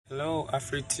Hello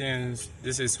Afritunes,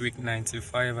 this is week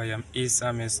 95. I am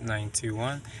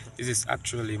Isamis91. This is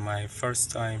actually my first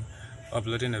time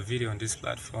uploading a video on this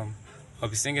platform. I'll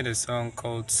be singing a song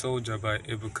called Soldier by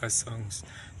Ebuka Songs.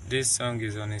 This song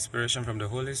is on inspiration from the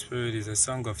Holy Spirit. It's a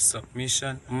song of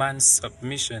submission, man's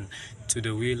submission to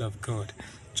the will of God.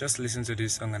 Just listen to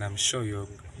this song and I'm sure you're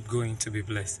going to be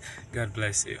blessed. God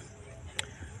bless you.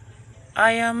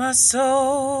 I am a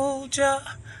soldier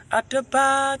at the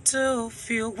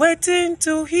battlefield, waiting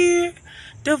to hear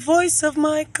the voice of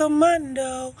my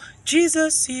commander.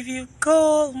 Jesus, if you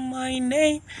call my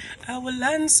name, I will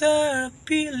answer a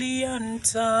billion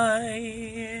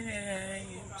times.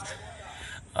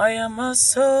 I am a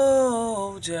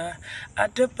soldier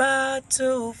at the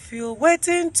battlefield,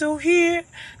 waiting to hear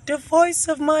the voice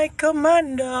of my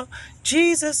commander.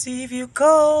 Jesus, if you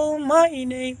call my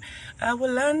name, I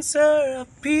will answer a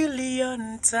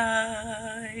billion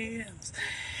times.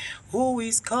 Who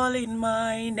is calling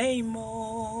my name?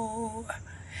 Oh,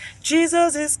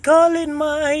 Jesus is calling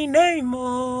my name.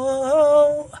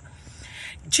 Oh,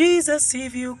 Jesus,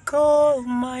 if you call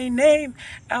my name,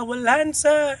 I will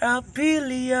answer a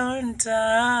billion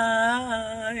times.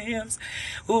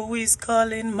 Who is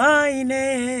calling my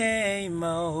name?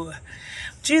 Oh,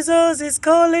 Jesus is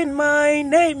calling my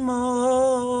name.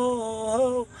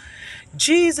 Oh,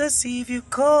 Jesus, if you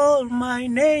call my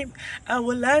name, I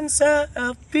will answer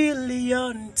a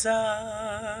billion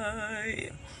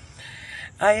times.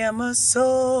 I am a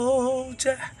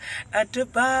soldier at the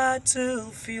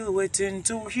battlefield, waiting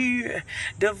to hear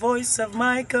the voice of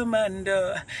my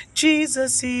commander.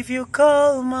 Jesus, if you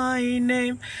call my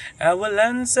name, I will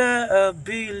answer a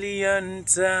billion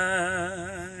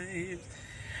times.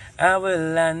 I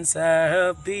will answer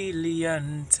a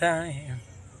billion times.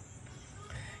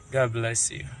 God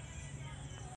bless you.